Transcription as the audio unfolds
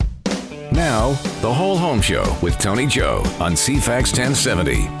Now, The Whole Home Show with Tony Joe on CFAX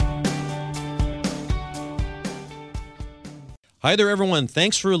 1070. Hi there, everyone.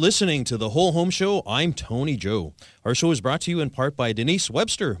 Thanks for listening to The Whole Home Show. I'm Tony Joe. Our show is brought to you in part by Denise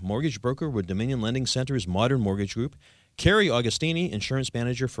Webster, mortgage broker with Dominion Lending Center's Modern Mortgage Group, Carrie Augustini, insurance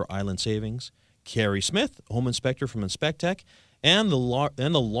manager for Island Savings, Carrie Smith, home inspector from Inspectech, and the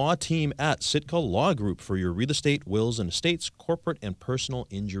law team at Sitka Law Group for your real estate, wills and estates, corporate and personal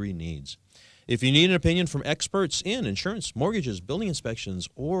injury needs. If you need an opinion from experts in insurance, mortgages, building inspections,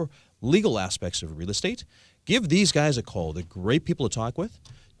 or legal aspects of real estate, give these guys a call. They're great people to talk with.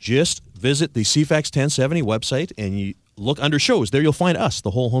 Just visit the CFAX 1070 website and you look under shows. There you'll find us,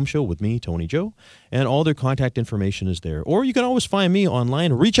 The Whole Home Show with me, Tony Joe, and all their contact information is there. Or you can always find me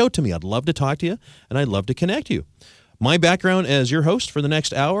online. Reach out to me. I'd love to talk to you, and I'd love to connect you. My background as your host for the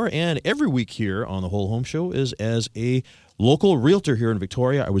next hour and every week here on The Whole Home Show is as a local realtor here in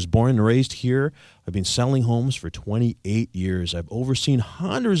Victoria. I was born and raised here. I've been selling homes for 28 years. I've overseen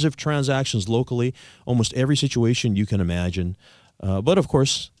hundreds of transactions locally, almost every situation you can imagine. But of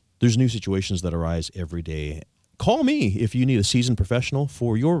course, there's new situations that arise every day. Call me if you need a seasoned professional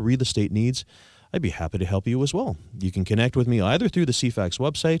for your real estate needs. I'd be happy to help you as well. You can connect with me either through the CFAX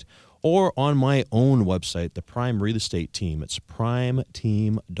website or on my own website, the Prime Real Estate Team. It's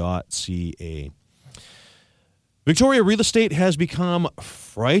primeteam.ca. Victoria real estate has become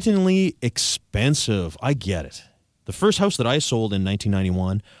frighteningly expensive. I get it. The first house that I sold in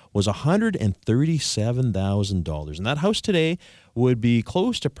 1991 was $137,000. And that house today would be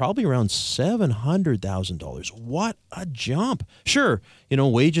close to probably around $700,000. What a jump. Sure,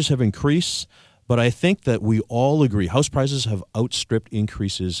 wages have increased, but I think that we all agree house prices have outstripped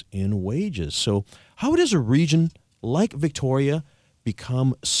increases in wages. So how does a region like Victoria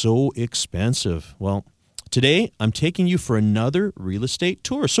become so expensive? Well, today, I'm taking you for another real estate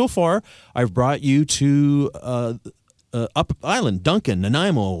tour. So far, I've brought you to Up Island, Duncan,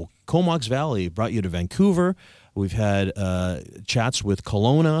 Nanaimo, Comox Valley, brought you to Vancouver. We've had chats with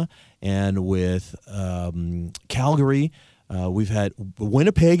Kelowna and with Calgary. We've had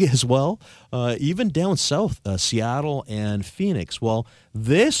Winnipeg as well, even down south, Seattle and Phoenix. Well,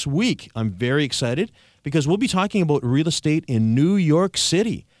 this week, I'm very excited because we'll be talking about real estate in New York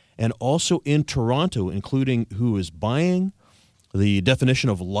City and also in Toronto, including who is buying, the definition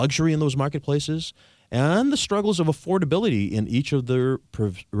of luxury in those marketplaces, and the struggles of affordability in each of their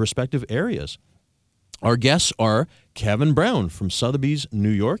respective areas. Our guests are Kevin Brown from Sotheby's, New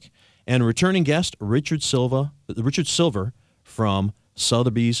York, and returning guest Richard Silver from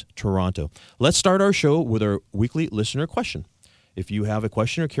Sotheby's, Toronto. Let's start our show with our weekly listener question. If you have a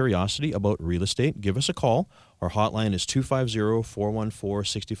question or curiosity about real estate, give us a call. Our hotline is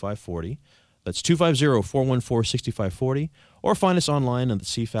 250-414-6540. That's 250-414-6540. Or find us online on the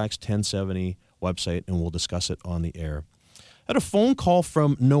CFAX 1070 website, and we'll discuss it on the air. I had a phone call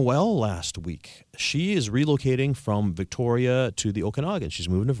from Noelle last week. She is relocating from Victoria to the Okanagan. She's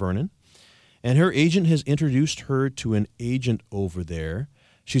moving to Vernon. And her agent has introduced her to an agent over there.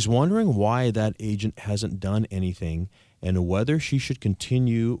 She's wondering why that agent hasn't done anything and whether she should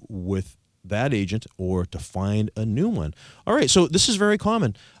continue with that agent or to find a new one. All right, so this is very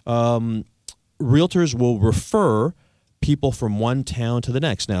common. Realtors will refer people from one town to the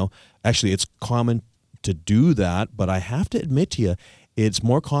next. Now, actually, it's common to do that, but I have to admit to you, it's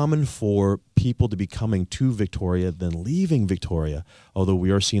more common for people to be coming to Victoria than leaving Victoria, although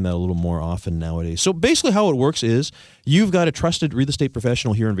we are seeing that a little more often nowadays. So basically how it works is you've got a trusted real estate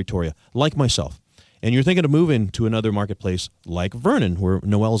professional here in Victoria, like myself, and you're thinking of moving to another marketplace like Vernon, where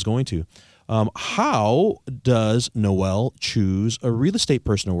Noelle is going to. How does Noelle choose a real estate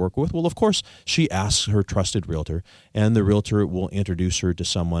person to work with? Well, of course, she asks her trusted realtor, and the realtor will introduce her to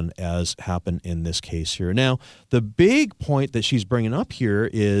someone, as happened in this case here. Now, the big point that she's bringing up here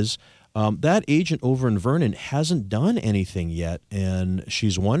is that agent over in Vernon hasn't done anything yet, and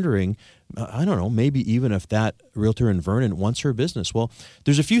she's wondering, I don't know, maybe even if that realtor in Vernon wants her business. Well,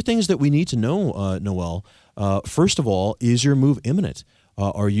 there's a few things that we need to know, Noelle. First of all, is your move imminent?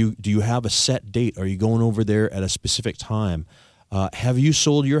 Do you have a set date? Are you going over there at a specific time? Have you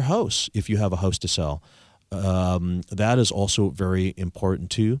sold your house if you have a house to sell? That is also very important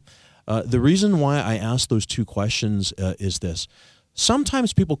too. The reason why I ask those two questions is this.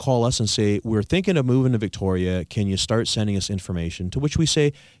 Sometimes people call us and say, we're thinking of moving to Victoria. Can you start sending us information? To which we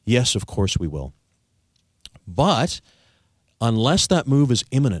say, yes, of course we will. But unless that move is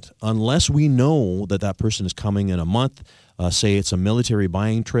imminent, unless we know that that person is coming in a month, say it's a military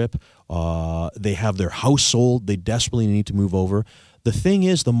buying trip, they have their house sold, they desperately need to move over. The thing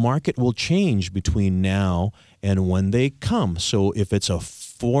is, the market will change between now and when they come. So if it's a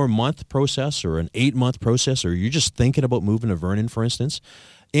 4-month process or an 8-month process, or you're just thinking about moving to Vernon, for instance,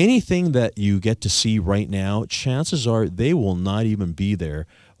 anything that you get to see right now, chances are they will not even be there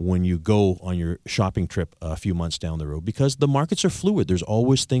when you go on your shopping trip a few months down the road, because the markets are fluid. There's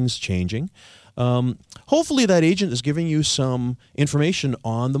always things changing. Hopefully that agent is giving you some information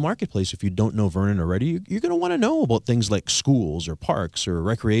on the marketplace. If you don't know Vernon already, you're going to want to know about things like schools or parks or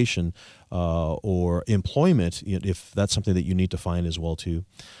recreation or employment, if that's something that you need to find as well too.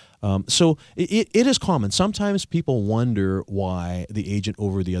 So it is common. Sometimes people wonder why the agent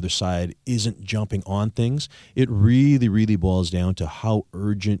over the other side isn't jumping on things. It really, really boils down to how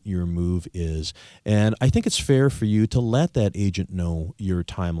urgent your move is. And I think it's fair for you to let that agent know your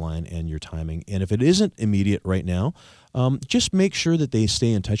timeline and your timing. And if it isn't immediate right now, just make sure that they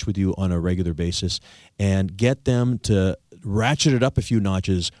stay in touch with you on a regular basis and get them to ratchet it up a few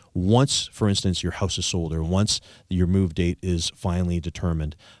notches once, for instance, your house is sold or once your move date is finally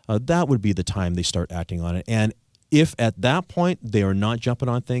determined. That would be the time they start acting on it. And if at that point they are not jumping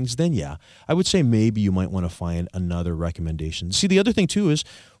on things, then yeah, I would say maybe you might want to find another recommendation. See, the other thing too is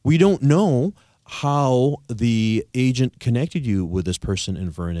we don't know how the agent connected you with this person in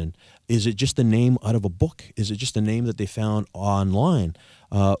Vernon. Is it just the name out of a book? Is it just a name that they found online?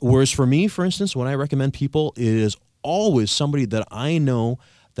 Whereas for me, for instance, when I recommend people, it is always somebody that I know,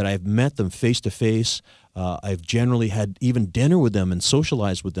 that I've met them face to face. I've generally had even dinner with them and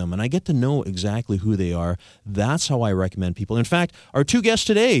socialized with them, and I get to know exactly who they are. That's how I recommend people. In fact, our two guests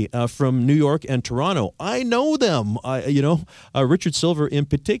today from New York and Toronto, I know them. Richard Silver in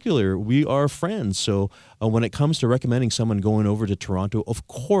particular, we are friends. So when it comes to recommending someone going over to Toronto, of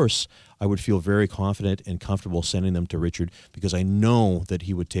course, I would feel very confident and comfortable sending them to Richard because I know that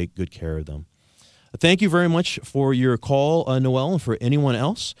he would take good care of them. Thank you very much for your call, Noel, and for anyone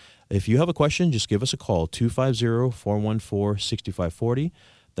else. If you have a question, just give us a call, 250-414-6540.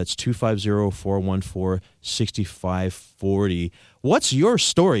 That's 250-414-6540. What's your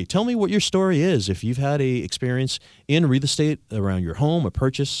story? Tell me what your story is. If you've had a experience in real estate around your home, a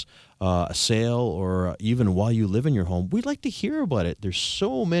purchase, a sale, or even while you live in your home, we'd like to hear about it. There's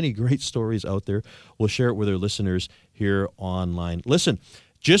so many great stories out there. We'll share it with our listeners here online. Listen,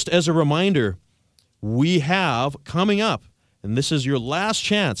 just as a reminder, we have coming up, and this is your last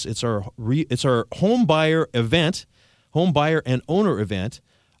chance. It's our home buyer event, home buyer and owner event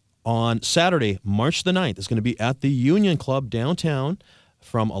on Saturday, March the 9th. It's going to be at the Union Club downtown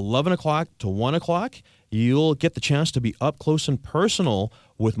from 11 o'clock to 1 o'clock. You'll get the chance to be up close and personal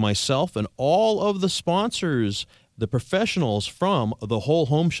with myself and all of the sponsors, the professionals from the Whole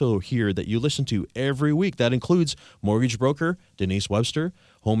Home Show here that you listen to every week. That includes mortgage broker Denise Webster,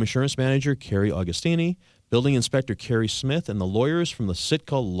 home insurance manager Carrie Augustini, building inspector Carrie Smith, and the lawyers from the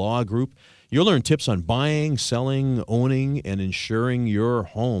Sitka Law Group. You'll learn tips on buying, selling, owning, and insuring your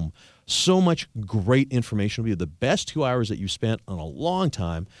home. So much great information. It'll be the best 2 hours that you've spent in a long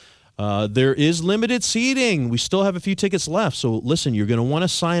time. There is limited seating. We still have a few tickets left. So listen, you're going to want to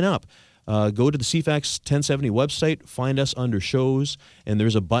sign up. Go to the CFAX 1070 website, find us under shows, and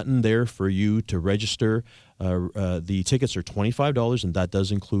there's a button there for you to register. The tickets are $25, and that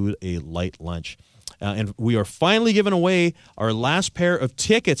does include a light lunch. And we are finally giving away our last pair of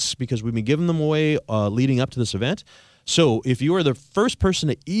tickets because we've been giving them away leading up to this event. So if you are the first person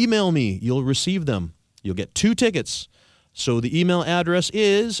to email me, you'll receive them. You'll get 2 tickets. So the email address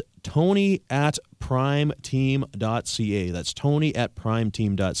is tony@primeteam.ca. That's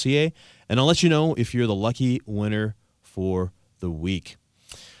tony@primeteam.ca. And I'll let you know if you're the lucky winner for the week.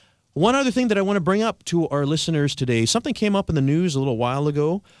 One other thing that I want to bring up to our listeners today, something came up in the news a little while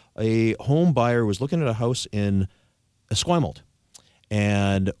ago. A home buyer was looking at a house in Esquimalt.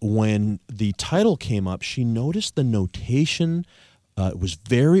 And when the title came up, she noticed the notation. It was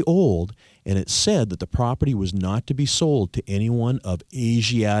very old, and it said that the property was not to be sold to anyone of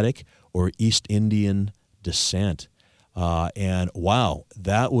Asiatic or East Indian descent. And wow,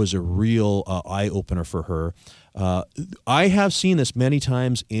 that was a real eye-opener for her. I have seen this many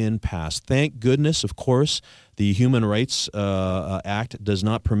times in past. Thank goodness, of course, the Human Rights Act does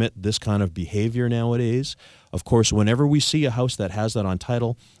not permit this kind of behavior nowadays. Of course, whenever we see a house that has that on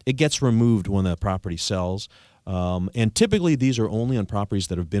title, it gets removed when the property sells. And typically these are only on properties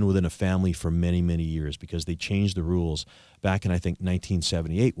that have been within a family for many, many years because they changed the rules back in, I think,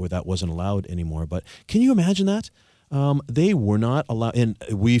 1978 where that wasn't allowed anymore. But can you imagine that? They were not allowed, and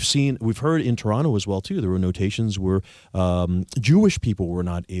we've heard in Toronto as well too, there were notations where Jewish people were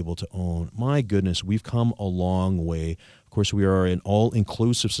not able to own. My goodness, we've come a long way. Of course, we are an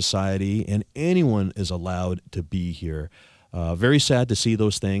all-inclusive society, and anyone is allowed to be here. Very sad to see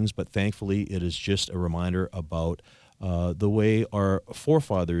those things, but thankfully it is just a reminder about the way our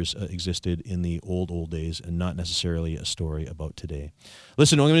forefathers existed in the old days, and not necessarily a story about today.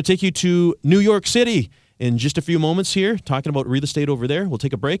 Listen, I'm going to take you to New York City in just a few moments here, talking about real estate over there. We'll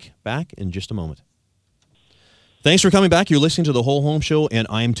take a break. Back in just a moment. Thanks for coming back. You're listening to The Whole Home Show, and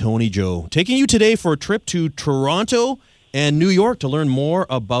I'm Tony Joe. Taking you today for a trip to Toronto and New York to learn more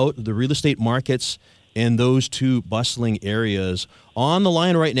about the real estate markets in those two bustling areas. On the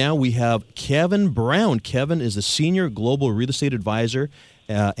line right now, we have Kevin Brown. Kevin is the Senior Global Real Estate Advisor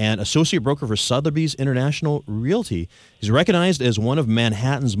and Associate Broker for Sotheby's International Realty. He's recognized as one of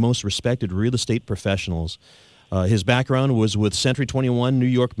Manhattan's most respected real estate professionals. His background was with Century 21 New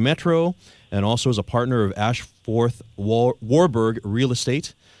York Metro, and also as a partner of Ashforth Warburg Real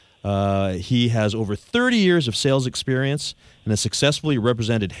Estate. He has over 30 years of sales experience and has successfully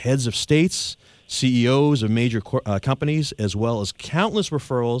represented heads of states, CEOs of major companies, as well as countless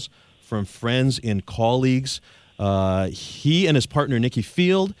referrals from friends and colleagues. He and his partner, Nikki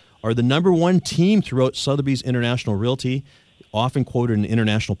Field, are the number one team throughout Sotheby's International Realty, often quoted in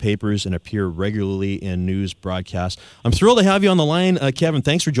international papers and appear regularly in news broadcasts. I'm thrilled to have you on the line, Kevin.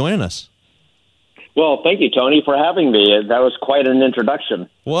 Thanks for joining us. Well, thank you, Tony, for having me. That was quite an introduction.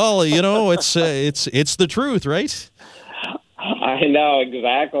 Well, it's the truth, right? I know,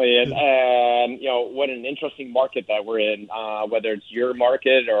 exactly. And what an interesting market that we're in, whether it's your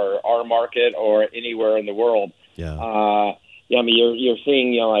market or our market or anywhere in the world. Yeah. I mean, you're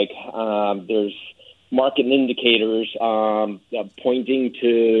seeing, there's market indicators pointing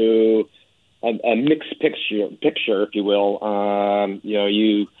to a mixed picture, if you will.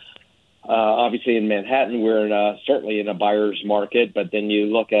 Obviously in Manhattan, we're certainly in a buyer's market, but then you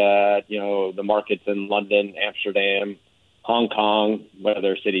look at, the markets in London, Amsterdam, Hong Kong,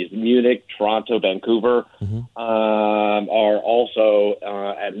 whether cities Munich, Toronto, Vancouver, are also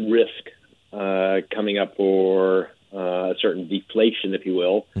at risk coming up for a certain deflation, if you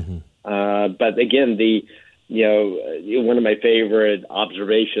will. Mm-hmm. But again, one of my favorite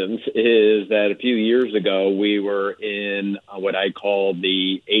observations is that a few years ago we were in what I call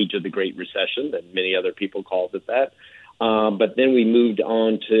the age of the Great Recession, and many other people called it that. But then we moved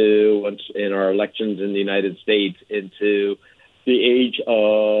on to, once in our elections in the United States, into the age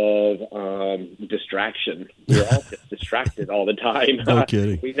of distraction. We were all just distracted all the time. No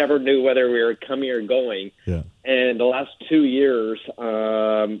kidding. We never knew whether we were coming or going. Yeah. And the last 2 years,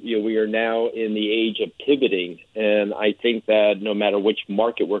 we are now in the age of pivoting. And I think that no matter which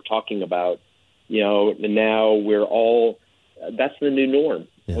market we're talking about, now we're all, that's the new norm.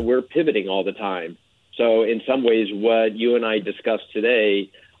 Yeah. We're pivoting all the time. So in some ways, what you and I discussed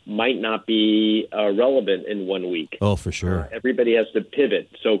today might not be relevant in 1 week. Oh, for sure. Everybody has to pivot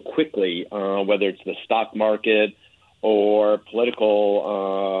so quickly, whether it's the stock market or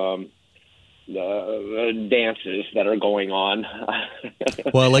political dances that are going on.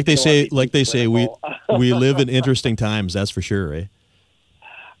 Well, like they say, we live in interesting times. That's for sure, right?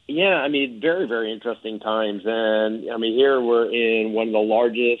 Yeah, I mean, very, very interesting times. And, I mean, here we're in one of the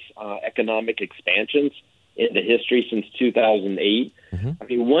largest economic expansions in the history since 2008. Mm-hmm. I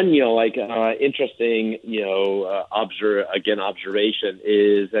mean, one, interesting, observation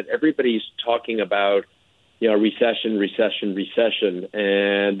is that everybody's talking about, recession,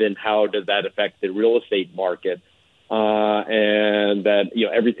 and then how does that affect the real estate market, and that,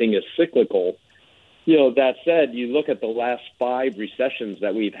 everything is cyclical. That said, you look at the last 5 recessions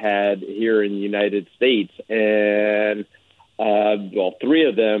that we've had here in the United States, and 3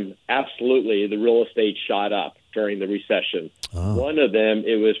 of them, absolutely, the real estate shot up during the recession. Oh. One of them,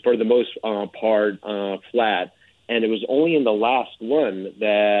 it was for the most part flat, and it was only in the last one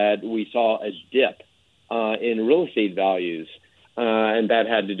that we saw a dip in real estate values, and that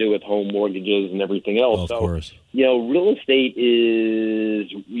had to do with home mortgages and everything else. Of course. Real estate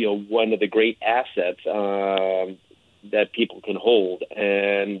is, one of the great assets that people can hold.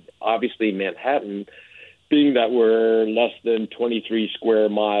 And obviously Manhattan, being that we're less than 23 square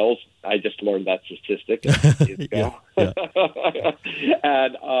miles, I just learned that statistic yeah.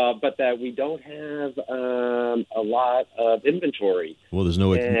 And, but that we don't have a lot of inventory. Well, there's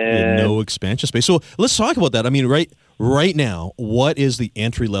no expansion space. So let's talk about that. I mean, right now, what is the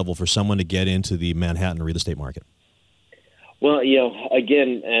entry level for someone to get into the Manhattan real estate market? Well,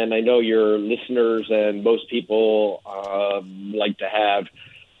 again, and I know your listeners and most people like to have,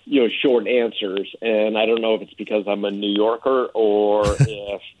 short answers. And I don't know if it's because I'm a New Yorker or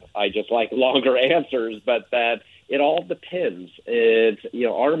if I just like longer answers, but that it all depends. It's,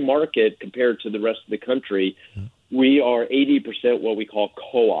 our market compared to the rest of the country, we are 80% what we call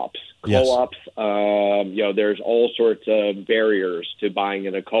co-ops. Yes. Co-ops, there's all sorts of barriers to buying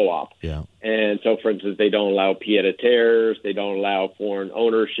in a co-op. Yeah. And so, for instance, they don't allow pied-à-terres, they don't allow foreign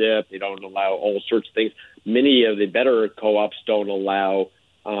ownership, they don't allow all sorts of things. Many of the better co-ops don't allow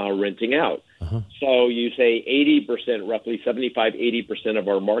renting out. Uh-huh. So you say 80%, roughly 75-80% of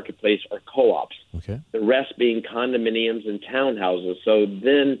our marketplace are co-ops. Okay. The rest being condominiums and townhouses. So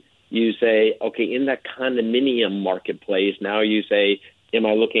then you say, okay, in that condominium marketplace, now you say, am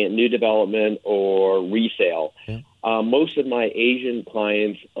I looking at new development or resale? Yeah. Most of my Asian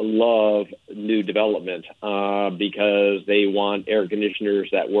clients love new development because they want air conditioners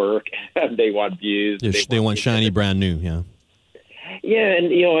that work, they want views. They want shiny, brand new, yeah. Yeah,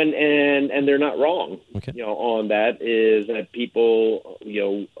 and they're not wrong. Okay. On that is that people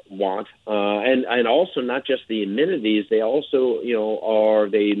want and also not just the amenities. They also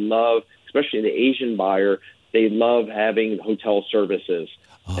they love, especially the Asian buyer. They love having hotel services,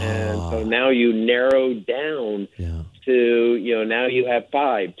 and so now you narrow down to now you have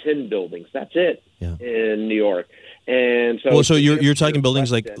 5, 10 buildings. That's it in New York. And so, so you're talking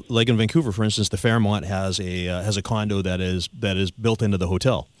buildings like in Vancouver, for instance. The Fairmont has a condo that is built into the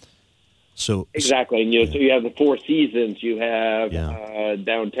hotel. So exactly, and so you have the Four Seasons. You have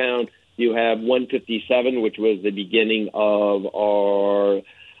downtown. You have 157, which was the beginning of our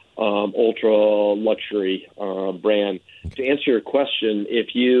ultra luxury brand. Okay. To answer your question,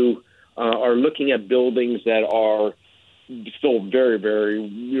 if you are looking at buildings that are still very, very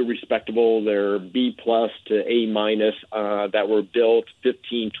respectable. They're B+ to A- that were built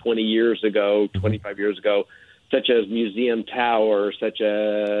 15, 20 years ago, 25 years ago, such as Museum Tower, such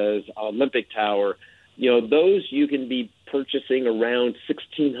as Olympic Tower. Those you can be purchasing around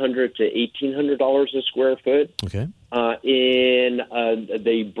 $1,600 to $1,800 a square foot. Okay. In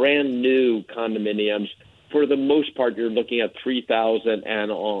the brand new condominiums, for the most part, you're looking at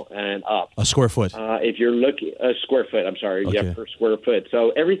 $3,000 and up. A square foot. If you're looking a square foot, I'm sorry, okay. Per square foot. So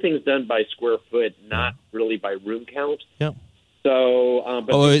everything's done by square foot, not really by room count. Yeah.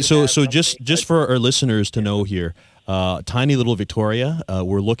 So, so just for our listeners to know here, tiny little Victoria,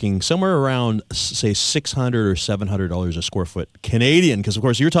 we're looking somewhere around say $600 or $700 a square foot Canadian, because of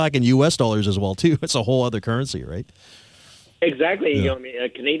course you're talking U.S. dollars as well too. It's a whole other currency, right? Exactly. Yeah.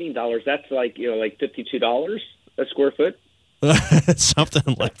 Canadian dollars, that's like $52 a square foot.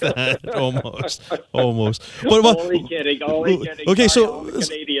 Something like that, almost. But only kidding. Okay, so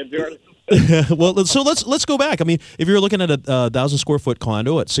Canadians. well, so let's go back. I mean, if you're looking at a 1,000 square foot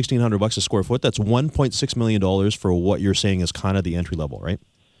condo at $1,600 a square foot, that's $1.6 million for what you're saying is kind of the entry level, right?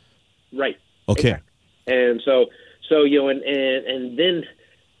 Right. Okay. Exactly. And so and then,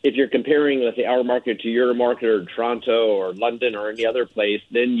 if you're comparing, let's say, our market to your market or Toronto or London or any other place,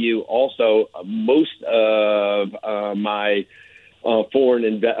 then you also, most of my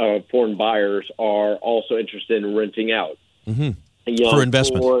foreign buyers are also interested in renting out. Mm-hmm. For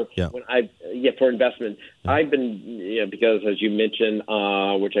investment. For investment. Yeah. I've been, because as you mentioned,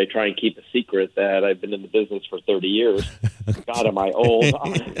 which I try and keep a secret, that I've been in the business for 30 years. God, am I old.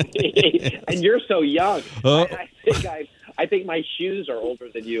 And you're so young. I think my shoes are older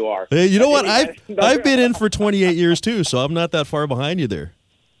than you are. Hey, you know what? I've been in for 28 years too, so I'm not that far behind you there.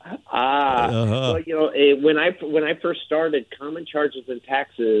 Well, when I first started, common charges and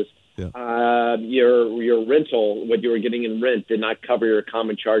taxes, your rental, what you were getting in rent, did not cover your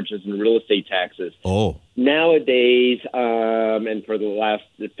common charges and real estate taxes. Oh. Nowadays, and for the last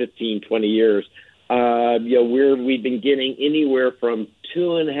 15, 20 years, we've been getting anywhere from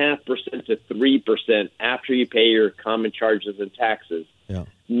 2.5% to 3% after you pay your common charges and taxes. Yeah.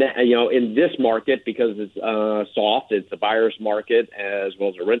 Now, in this market, because it's soft, it's a buyer's market as well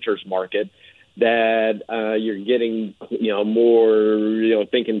as a renter's market, that you're getting more,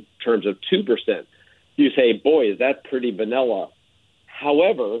 think in terms of 2%. You say, boy, is that pretty vanilla.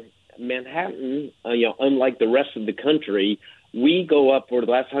 However, Manhattan, unlike the rest of the country, we go up for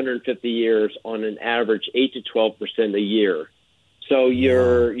the last 150 years on an average 8 to 12% a year. So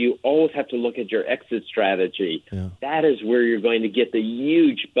you always have to look at your exit strategy. Yeah. That is where you're going to get the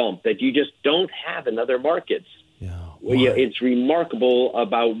huge bump that you just don't have in other markets. Yeah. It's remarkable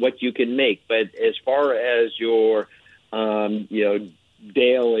about what you can make, but as far as your daily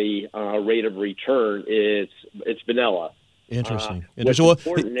rate of return, it's vanilla. Interesting. What's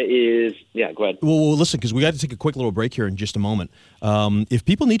important is, go ahead. Well, listen, because we got to take a quick little break here in just a moment. If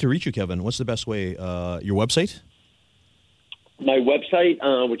people need to reach you, Kevin, what's the best way? Your website? My website,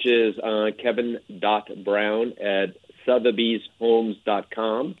 which is kevin.brown at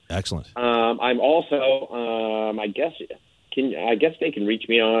sotheby'shomes.com. Excellent. I'm also, I guess they can reach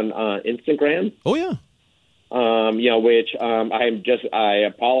me on Instagram. Oh, yeah. which I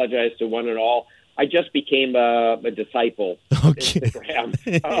apologize to one and all. I just became a disciple of Instagram.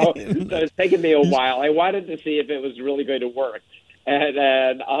 So it's taken me a while. I wanted to see if it was really going to work. And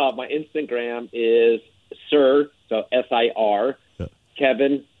then my Instagram is Sir, so SIR,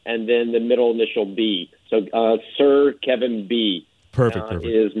 Kevin, and then the middle initial B. So Sir Kevin B. Perfect.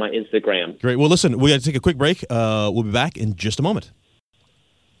 Is my Instagram. Great. Well, listen, we got to take a quick break. We'll be back in just a moment.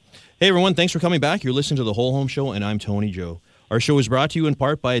 Hey, everyone. Thanks for coming back. You're listening to The Whole Home Show, and I'm Tony Joe. Our show is brought to you in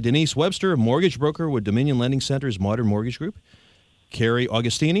part by Denise Webster, mortgage broker with Dominion Lending Center's Modern Mortgage Group, Carrie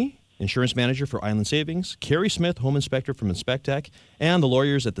Augustini, insurance manager for Island Savings, Carrie Smith, home inspector from InspecTech, and the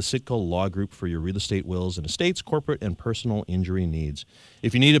lawyers at the Sitka Law Group for your real estate, wills, and estates, corporate, and personal injury needs.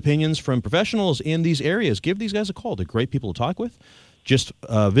 If you need opinions from professionals in these areas, give these guys a call. They're great people to talk with. Just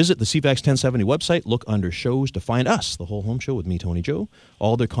visit the CFAX 1070 website, look under shows to find us, The Whole Home Show with me, Tony Joe.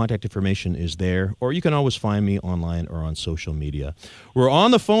 All their contact information is there, or you can always find me online or on social media. We're on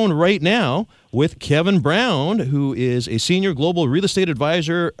the phone right now with Kevin Brown, who is a senior global real estate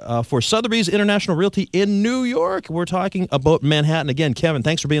advisor for Sotheby's International Realty in New York. We're talking about Manhattan again. Kevin,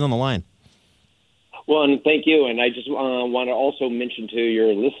 thanks for being on the line. Well, and thank you. And I just want to also mention to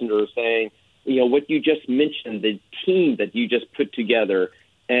your listeners saying, what you just mentioned, the team that you just put together,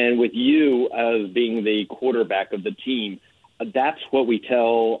 and with you as being the quarterback of the team, that's what we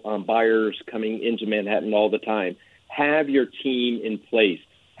tell buyers coming into Manhattan all the time. Have your team in place.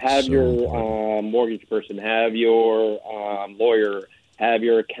 Have your mortgage person, have your lawyer, have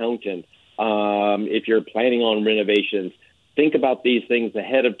your accountant. If you're planning on renovations, think about these things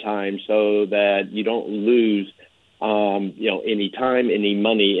ahead of time so that you don't lose any time, any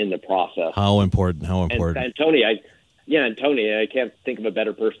money in the process. How important. And Tony, I can't think of a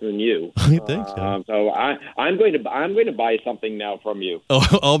better person than you. Thanks. So I'm going to buy something now from you.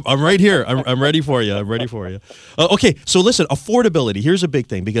 Oh, I'm right here. I'm ready for you. Okay, so listen, affordability. Here's a big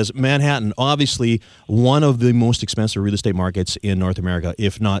thing because Manhattan, obviously, one of the most expensive real estate markets in North America,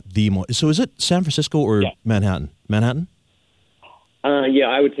 if not the most. So is it San Francisco or Manhattan? Manhattan?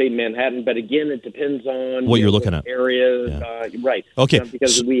 I would say Manhattan, but again, it depends on what you're looking at. Areas, right? Okay,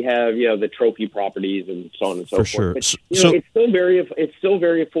 because we have the trophy properties and so on and so forth. Sure. But, it's still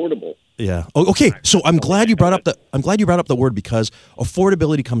very affordable. Yeah. Okay. So I'm glad you brought up the word because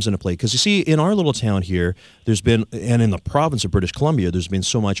affordability comes into play. Because you see, in our little town here, there's been, and in the province of British Columbia, there's been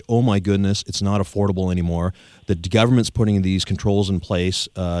so much. Oh my goodness, it's not affordable anymore. The government's putting these controls in place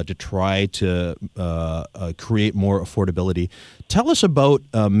to try to create more affordability. Tell us about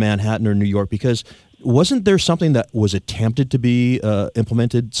Manhattan or New York, because wasn't there something that was attempted to be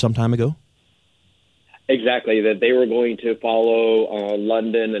implemented some time ago? Exactly, that they were going to follow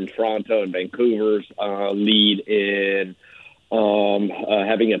London and Toronto and Vancouver's lead in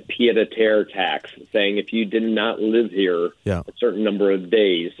having a pied-à-terre tax, saying if you did not live here a certain number of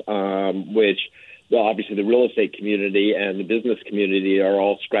days, which obviously the real estate community and the business community are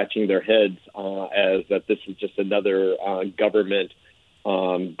all scratching their heads as that this is just another government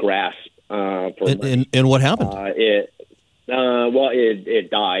grasp. And what happened? It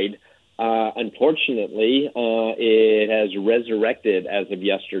died. Unfortunately, it has resurrected as of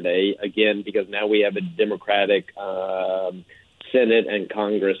yesterday, again, because now we have a Democratic Senate and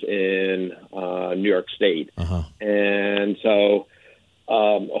Congress in New York State. And so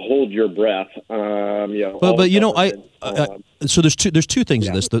hold your breath. So there's two things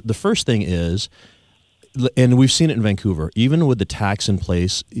in this. The first thing is, and we've seen it in Vancouver, even with the tax in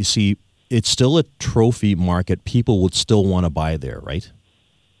place, you see, it's still a trophy market. People would still want to buy there, right?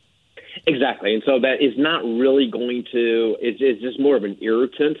 Exactly. And so that is not really going to, it's just more of an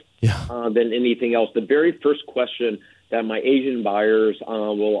irritant than anything else. The very first question that my Asian buyers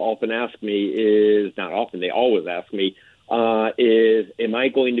will often ask me is, not often, they always ask me, is, am I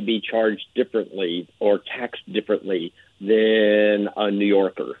going to be charged differently or taxed differently than a New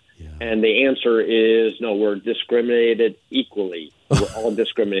Yorker? Yeah. And the answer is, no, we're discriminated equally. We're all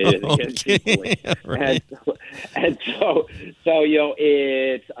discriminated against equally. Right. And so it's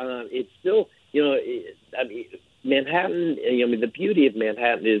still, Manhattan, the beauty of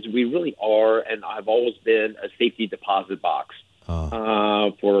Manhattan is we really are, and I've always been, a safety deposit box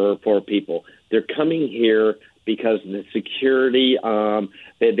for people. They're coming here because of the security,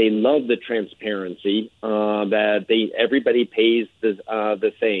 they love the transparency, that everybody pays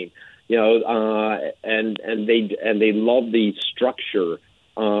the same, and they love the structure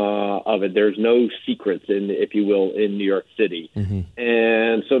of it. There's no secrets if you will, in New York City.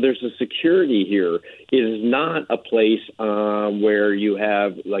 And so there's a security here. It is not a place where you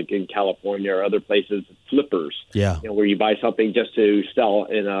have, like in California or other places, flippers, where you buy something just to sell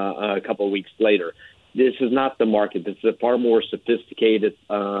in a couple of weeks later. this is not the market. This is a far more sophisticated,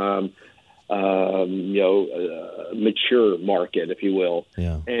 mature market, if you will.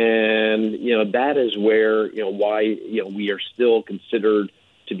 Yeah. And, that is where, why, we are still considered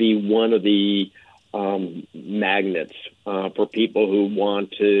to be one of the magnets for people who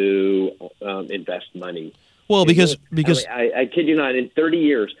want to invest money. Well, because I kid you not, in 30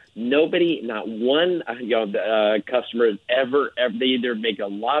 years, not one customer has ever they either make a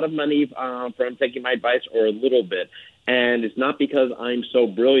lot of money from taking my advice or a little bit. And it's not because I'm so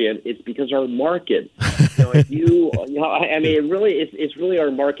brilliant; it's because our market. It's really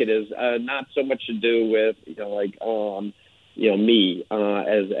our market is not so much to do with me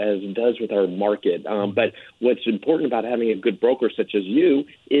as it does with our market. But what's important about having a good broker such as you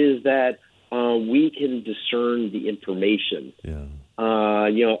is that we can discern the information. Yeah.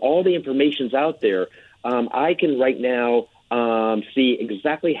 All the information's out there. I can right now see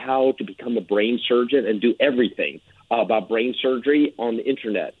exactly how to become a brain surgeon and do everything about brain surgery on the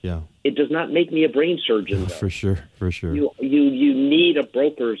internet. Yeah. It does not make me a brain surgeon, though. For sure. You need a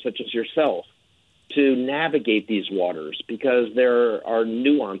broker such as yourself to navigate these waters because there are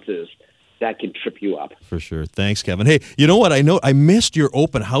nuances that can trip you up. For sure. Thanks, Kevin. Hey, you know what? I missed your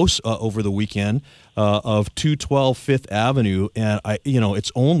open house over the weekend of 212 Fifth Avenue, and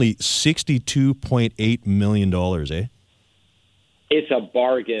it's only $62.8 million, eh? It's a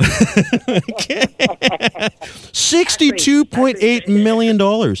bargain. $62.8 million.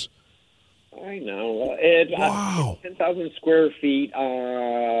 I know. Wow. 10,000 square feet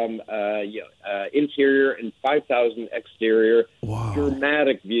interior and 5,000 exterior. Wow.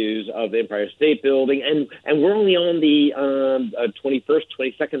 Dramatic views of the Empire State Building. And we're only on the 21st,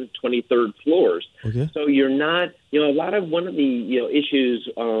 22nd, 23rd floors. Okay. So you're not, one of the issues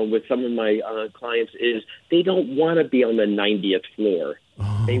with some of my clients is they don't want to be on the 90th floor.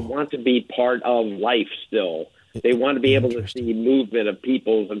 Oh. They want to be part of life still. They want to be able to see movement of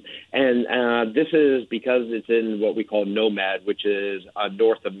peoples, and this is because it's in what we call Nomad, which is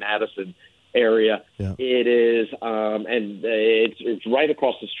north of Madison area. Yeah. It is, and it's right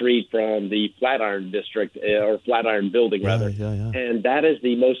across the street from the Flatiron District or Flatiron Building, rather. Yeah. And that is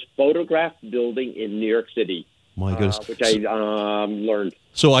the most photographed building in New York City. My goodness, which I learned.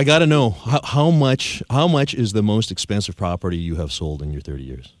 So I got to know how much is the most expensive property you have sold in your 30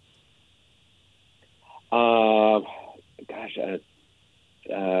 years?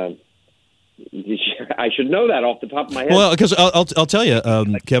 I should know that off the top of my head. Well, because I'll tell you,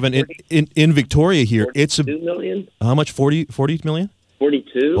 Kevin, in Victoria here, it's $42 million. How much? 40 million?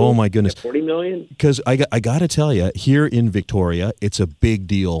 42. Oh my goodness, 40 million. Because I got to tell you, here in Victoria, it's a big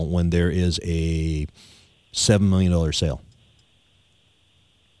deal when there is a $7 million sale.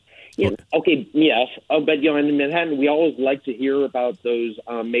 Yeah. Okay. Yes. But in Manhattan, we always like to hear about those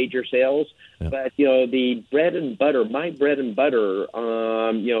major sales. Yeah. But the bread and butter, my bread and butter,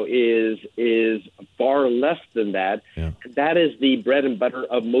 is far less than that. Yeah. That is the bread and butter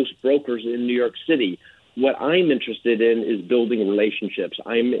of most brokers in New York City. What I'm interested in is building relationships.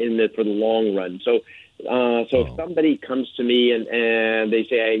 I'm in it for the long run. So if somebody comes to me and they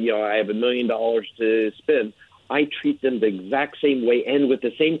say, I have $1 million to spend, I treat them the exact same way and with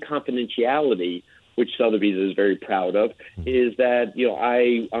the same confidentiality, which Sotheby's is very proud of, is that, you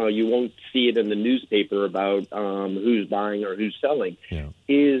won't see it in the newspaper about who's buying or who's selling,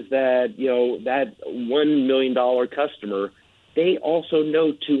 is that, that $1 million customer, they also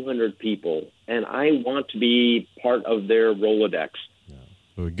know 200 people, and I want to be part of their Rolodex.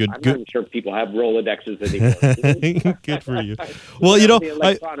 I'm not even sure if people have Rolodexes anymore. Good for you. Well, the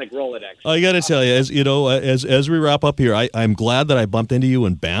electronic Rolodex. I got to tell you, as we wrap up here, I'm glad that I bumped into you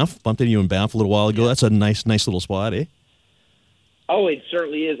in Banff. A little while ago. That's a nice little spot, eh? Oh, it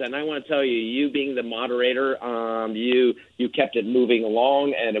certainly is, and I want to tell you, you being the moderator, you kept it moving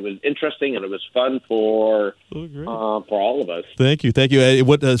along, and it was interesting, and it was fun for all of us. Thank you.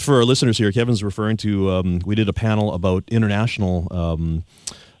 For our listeners here, Kevin's referring to. We did a panel about international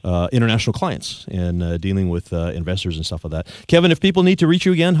clients and dealing with investors and stuff like that. Kevin, if people need to reach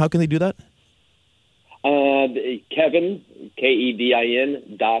you again, how can they do that? Kevin,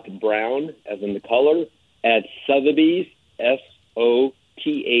 KEVIN .Brown, as in the color, at Sotheby's, SOTHEBYS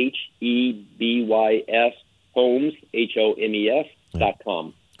Homes,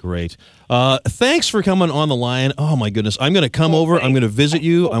 HOMES.com. Great. Thanks for coming on the line. Oh, my goodness. I'm going to come over. I'm going to visit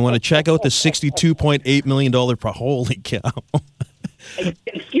you. I want to check out the $62.8 million Holy cow.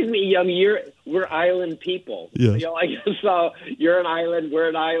 Excuse me, we're island people. Yeah. So you're an island, we're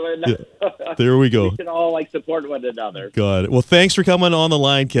an island. Yeah. There we go. We should all support one another. Got it. Well, thanks for coming on the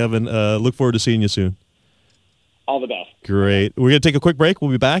line, Kevin. Look forward to seeing you soon. All the best. Great. We're going to take a quick break. We'll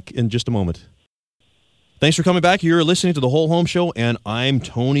be back in just a moment. Thanks for coming back. You're listening to The Whole Home Show, and I'm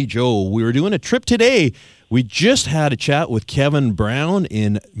Tony Joe. We were doing a trip today. We just had a chat with Kevin Brown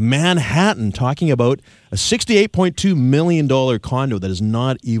in Manhattan talking about a $68.2 million condo that is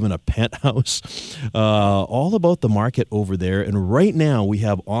not even a penthouse. All about the market over there. And right now we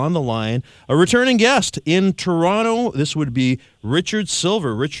have on the line a returning guest in Toronto. This would be Richard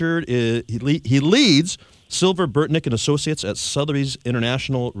Silver. Richard, he leads Silver, Burtnick and Associates at Sotheby's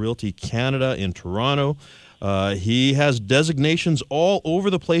International Realty Canada in Toronto. He has designations all over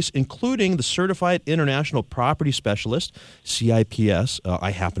the place, including the Certified International Property Specialist, CIPS.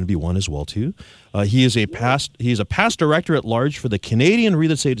 I happen to be one as well, too. He is a past director at large for the Canadian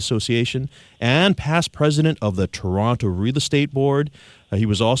Real Estate Association and past president of the Toronto Real Estate Board. He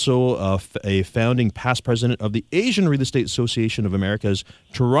was also a founding past president of the Asian Real Estate Association of America's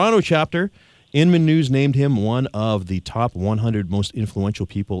Toronto chapter. Inman News named him one of the top 100 most influential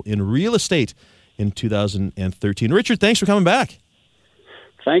people in real estate in 2013. Richard, thanks for coming back.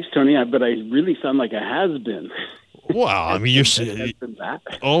 Thanks, Tony. But I really sound like a has-been. Wow, I mean,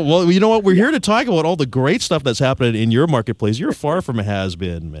 oh, well, you know what? We're here to talk about all the great stuff that's happening in your marketplace. You're far from a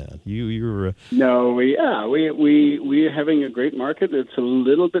has-been, man. You're. No, we're having a great market. It's a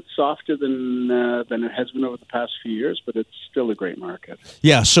little bit softer than it has been over the past few years, but it's still a great market.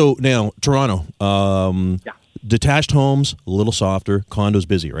 Yeah. So now Toronto, detached homes a little softer, condos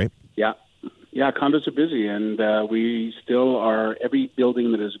busy, right? Yeah, condos are busy, and we still are. Every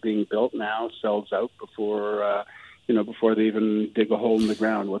building that is being built now sells out before they even dig a hole in the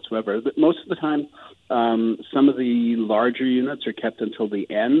ground whatsoever. But most of the time, some of the larger units are kept until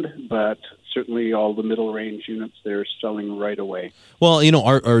the end, but certainly all the middle range units, they're selling right away. Well, you know,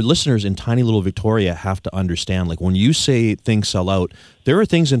 our listeners in tiny little Victoria have to understand, like when you say things sell out, there are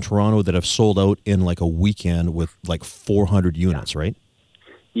things in Toronto that have sold out in like a weekend with like 400 units, right?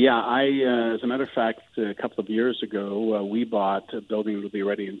 Yeah, as a matter of fact, a couple of years ago, we bought a building that will be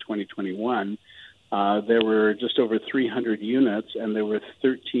ready in 2021. There were just over 300 units, and there were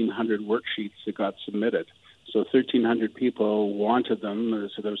 1,300 worksheets that got submitted. So 1,300 people wanted them.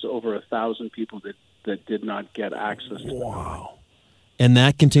 So there was over 1,000 people that did not get access to them. Wow. And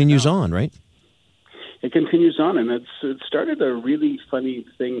that continues on, right? It continues on, and it started a really funny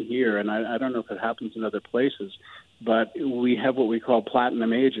thing here, and I don't know if it happens in other places, but we have what we call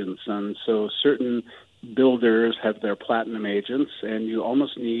platinum agents, and so certain builders have their platinum agents, and you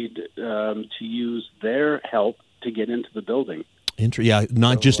almost need to use their help to get into the building.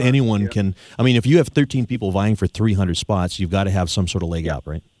 Not just anyone can. I mean, if you have 13 people vying for 300 spots, you've got to have some sort of leg up,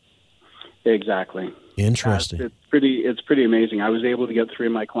 right? Exactly. Interesting. It's pretty amazing. I was able to get 3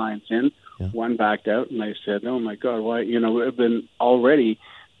 of my clients in. Yeah. One backed out, and I said, "Oh my God, why?" You know, I've been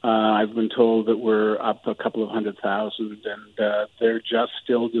told that we're up a couple of 100,000, and they're just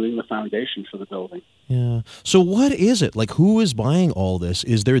still doing the foundation for the building. Yeah. So what is it? Like, who is buying all this?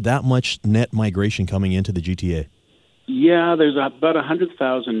 Is there that much net migration coming into the GTA? Yeah, there's about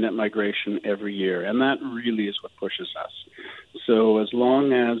 100,000 net migration every year, and that really is what pushes us. So as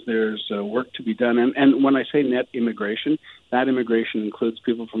long as there's work to be done, and when I say net immigration, that immigration includes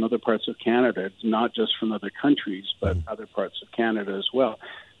people from other parts of Canada. It's not just from other countries, but other parts of Canada as well.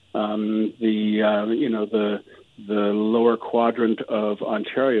 The lower quadrant of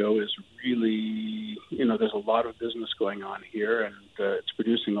Ontario is really, there's a lot of business going on here, and it's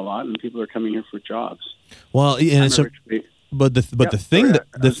producing a lot, and people are coming here for jobs. Well, and the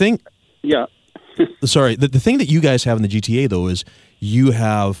thing that you guys have in the GTA though is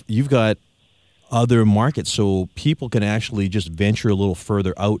you've got other markets, so people can actually just venture a little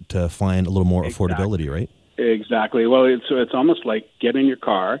further out to find a little more affordability, right? Exactly. Well, it's almost like get in your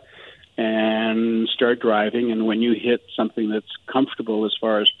car and start driving, and when you hit something that's comfortable as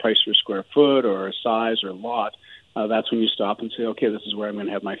far as price per square foot or size or lot, that's when you stop and say, okay, this is where I'm going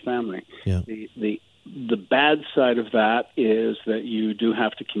to have my family. Yeah. The bad side of that is that you do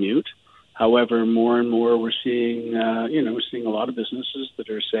have to commute. However, more and more we're seeing a lot of businesses that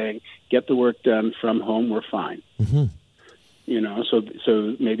are saying, get the work done from home, we're fine. Mm-hmm. So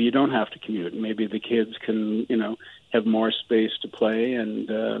maybe you don't have to commute. Maybe the kids can, have more space to play and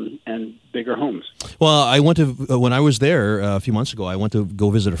bigger homes. Well, I went to when I was there a few months ago. I went to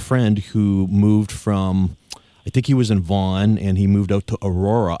go visit a friend who moved from, I think he was in Vaughan, and he moved out to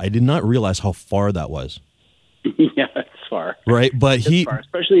Aurora. I did not realize how far that was. Yeah, it's far. Right, but it's far,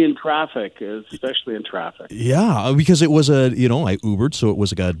 especially in traffic. Yeah, because it was I Ubered, so it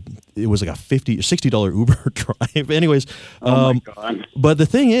was like a $50 or $60 Uber drive. Anyways, oh my God. But the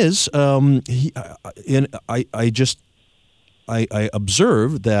thing is, I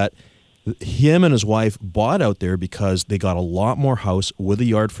observed that him and his wife bought out there because they got a lot more house with a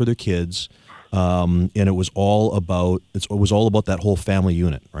yard for their kids. and it was all about that whole family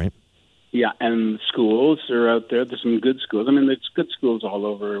unit, right? Yeah, and schools are out there. There's some good schools. I mean, there's good schools all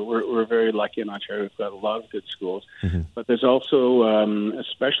over. We're very lucky in Ontario. We've got a lot of good schools. Mm-hmm. But there's also,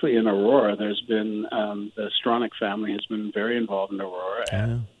 especially in Aurora, there's been the Stronach family has been very involved in Aurora,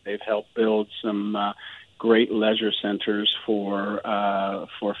 and they've helped build some great leisure centers for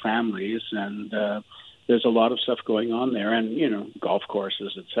families, and there's a lot of stuff going on there, and golf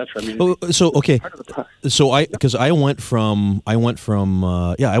courses, etc. I mean, I went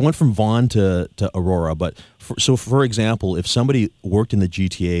from Vaughan to Aurora, but for example, if somebody worked in the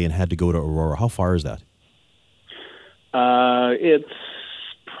GTA and had to go to Aurora, how far is that? It's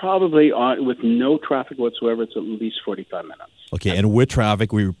probably with no traffic whatsoever. It's at least 45 minutes. Okay, and with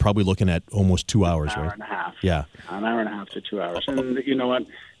traffic, we were probably looking at almost 2 hours, an hour right? and a half. Yeah, an hour and a half to 2 hours, and you know what?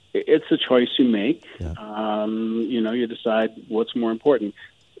 It's a choice you make. Yeah. You decide what's more important: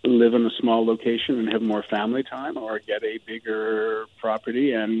 live in a small location and have more family time, or get a bigger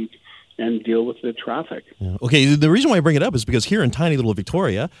property and deal with the traffic. Yeah. Okay, the reason why I bring it up is because here in tiny little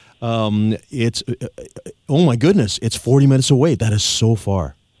Victoria, it's oh my goodness, it's 40 minutes away. That is so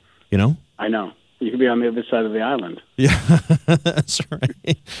far. I know. You could be on the other side of the island. Yeah, that's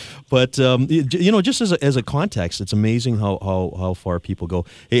right. But just as a context, it's amazing how far people go.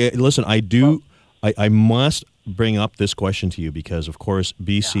 Hey, listen, I must bring up this question to you because, of course,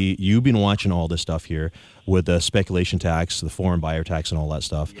 BC, you've been watching all this stuff here with the speculation tax, the foreign buyer tax, and all that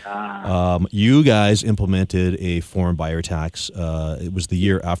stuff. Yeah. You guys implemented a foreign buyer tax. It was the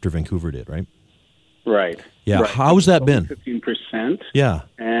year after Vancouver did, right? Right. Yeah. Right. How's that been? 15%. Yeah.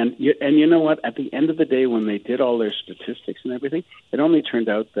 And you know what? At the end of the day, when they did all their statistics and everything, it only turned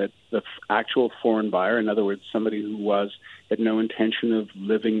out that the actual foreign buyer, in other words, somebody who had no intention of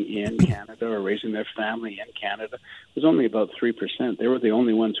living in Canada or raising their family in Canada, was only about 3%. They were the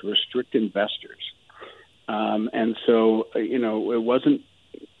only ones who were strict investors. And so, it wasn't,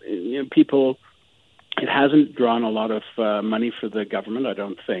 people... It hasn't drawn a lot of money for the government, I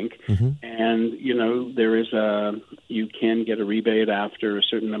don't think. Mm-hmm. And, there is you can get a rebate after a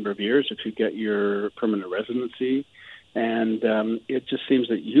certain number of years if you get your permanent residency. And it just seems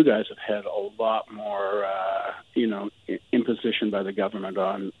that you guys have had a lot more, imposition by the government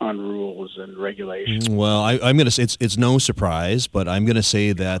on rules and regulations. Well, I'm going to say it's no surprise, but I'm going to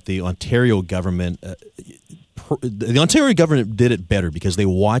say that the Ontario government... the Ontario government did it better because they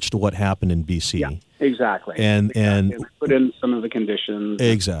watched what happened in BC. Yeah, exactly. And put in some of the conditions.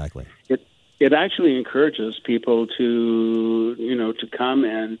 Exactly. It actually encourages people to come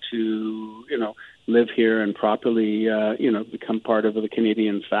and to live here and properly become part of the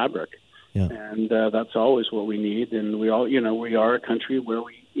Canadian fabric. Yeah. And that's always what we need. And we all we are a country where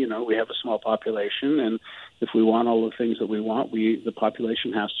we have a small population, and if we want all the things that we want, the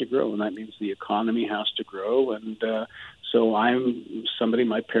population has to grow, and that means the economy has to grow. And so I'm somebody.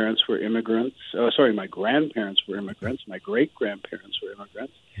 My parents were immigrants. My grandparents were immigrants. My great grandparents were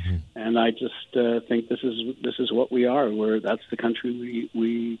immigrants, mm-hmm. and I just think this is what we are. That's the country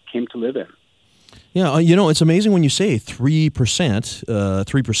we came to live in. Yeah, it's amazing when you say 3%.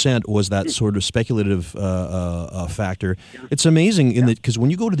 3% was that sort of speculative factor. Yeah. It's amazing because when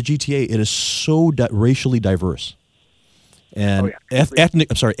you go to the GTA, it is so racially diverse and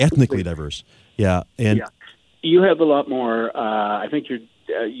ethnically diverse. Yeah, and you have a lot more. I think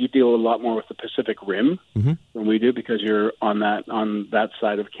you deal a lot more with the Pacific Rim mm-hmm. than we do because you're on that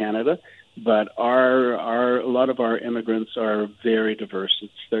side of Canada. But a lot of our immigrants are very diverse.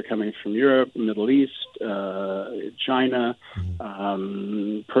 They're coming from Europe, Middle East, China,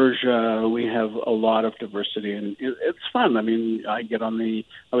 Persia. We have a lot of diversity, and it's fun. I mean, I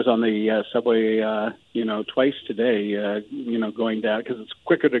was on the subway, twice today, going down because it's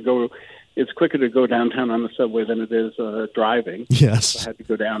quicker to go downtown on the subway than it is driving. Yes, so I had to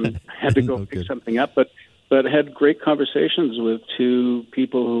go down. Had to go pick something up, but had great conversations with two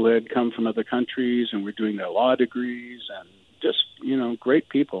people who had come from other countries and were doing their law degrees, and just great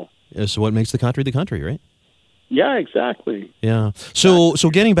people. Yeah, so what makes the country, right? Yeah, exactly. Yeah. So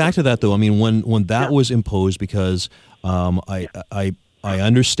getting back to that though, I mean, when that was imposed, because I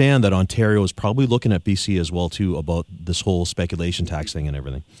understand that Ontario is probably looking at BC as well too about this whole speculation tax thing and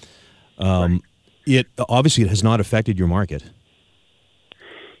everything. Right. It has not affected your market.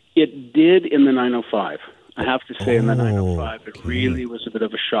 It did in the 905. I have to say, in the 905, it really was a bit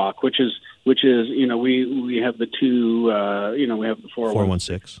of a shock. Which is, we have the two, we have the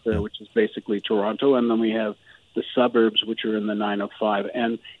 416, which is basically Toronto, and then we have the suburbs, which are in the 905,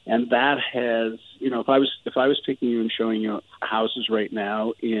 and that has, if I was taking you and showing you houses right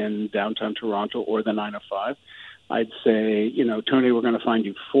now in downtown Toronto or the 905, I'd say, Tony, we're going to find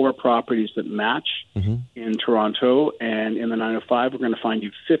you 4 properties that match in Toronto, and in the 905, we're going to find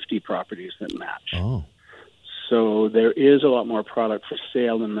you 50 properties that match. Oh. So there is a lot more product for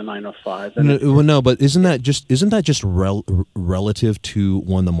sale in the 905. No, but isn't that just relative to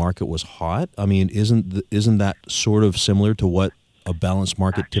when the market was hot? I mean, isn't that sort of similar to what a balanced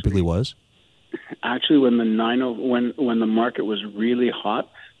market typically was? Actually, when the market was really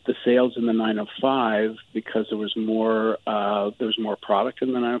hot, the sales in the 905, because there was more product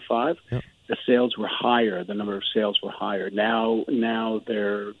in the 905. Yep. The sales were higher. The number of sales were higher. Now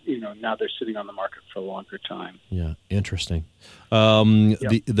they're sitting on the market for a longer time. Yeah, interesting.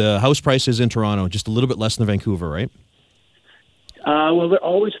 The house prices in Toronto just a little bit less than Vancouver, right? Well, they're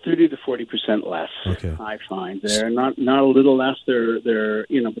always 30 to 40% less. Okay. I find they're not a little less. They're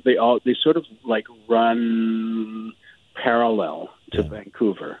but they sort of like run parallel to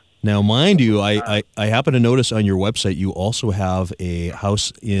Vancouver. Now, mind you, I happen to notice on your website you also have a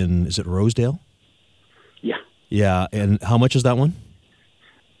house is it Rosedale? Yeah. Yeah, and how much is that one?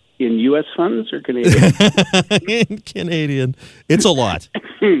 In U.S. funds or Canadian? In Canadian. It's a lot,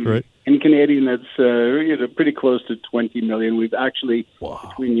 right? In Canadian, it's pretty close to $20 million. We've actually,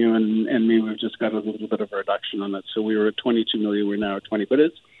 between you and me, we've just got a little bit of a reduction on it. So we were at $22 million. We're now at 20. But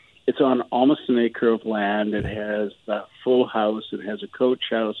it's on almost an acre of land. It has a full house. It has a coach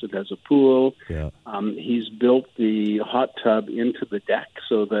house. It has a pool. Yeah. He's built the hot tub into the deck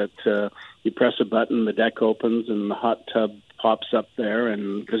so that you press a button, the deck opens, and the hot tub pops up there,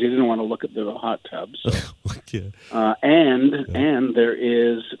 and because he didn't want to look at the hot tub. So. And there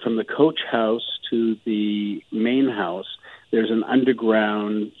is, from the coach house to the main house, there's an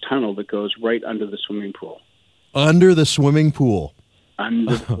underground tunnel that goes right under the swimming pool. Under the swimming pool. You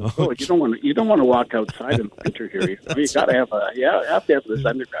don't want to walk outside in the winter here. You got to have this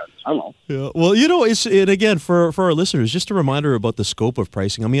underground tunnel. Yeah. Well, and again for our listeners, just a reminder about the scope of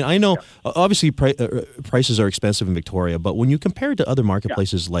pricing. I mean, I know obviously prices are expensive in Victoria, but when you compare it to other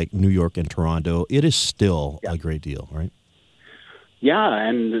marketplaces like New York and Toronto, it is still a great deal, right? Yeah,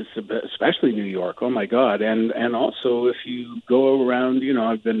 and especially New York. Oh my God! And also if you go around,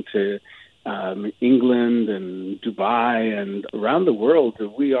 I've been to England and Dubai and around the world,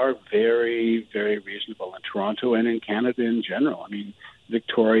 we are very, very reasonable in Toronto and in Canada in general. I mean,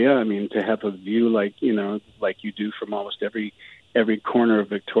 Victoria, to have a view like you do from almost every corner of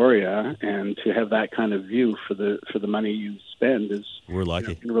Victoria, and to have that kind of view for the money you spend is, we're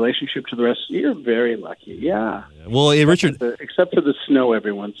lucky. In relationship to the rest, you're very lucky. Yeah. Well, Richard, except for the snow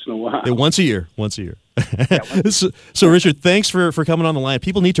every once in a while. Once a year. So, Richard, thanks for coming on the line.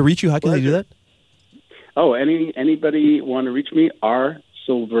 People need to reach you. How can they do that? Oh, anybody want to reach me?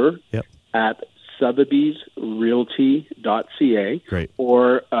 rsilver at sotheby'srealty.ca. Great.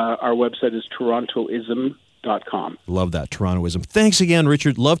 Or our website is torontoism.com. Love that, Torontoism. Thanks again,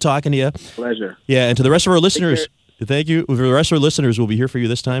 Richard. Love talking to you. Pleasure. Yeah, and to the rest of our listeners, thank you. For the rest of our listeners, we'll be here for you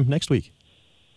this time next week.